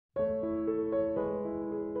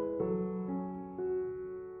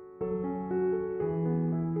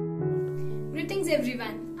Greetings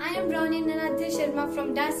everyone, I am Brownie Nanadhya Sharma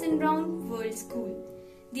from Das and Brown World School.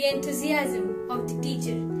 The enthusiasm of the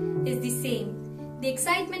teacher is the same. The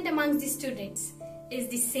excitement amongst the students is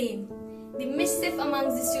the same. The mischief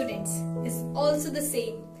amongst the students is also the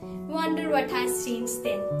same. Wonder what has changed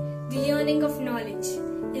then. The yearning of knowledge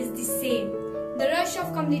is the same. The rush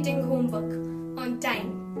of completing homework on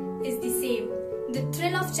time is the same. The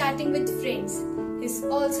thrill of chatting with friends is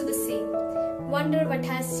also the same. Wonder what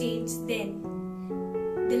has changed then.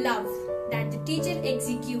 The love that the teacher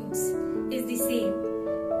executes is the same.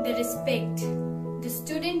 The respect the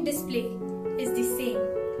student display is the same.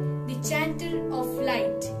 The chanter of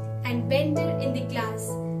light and bender in the class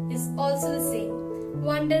is also the same.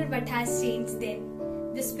 Wonder what has changed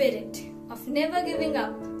then. The spirit of never giving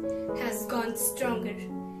up has gone stronger.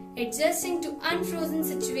 Adjusting to unfrozen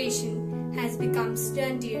situation has become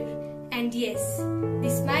sturdier. And yes, the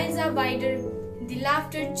smiles are wider, the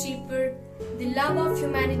laughter cheaper, the love of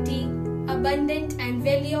humanity abundant and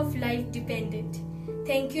value of life dependent.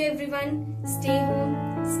 Thank you everyone. Stay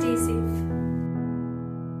home, stay safe.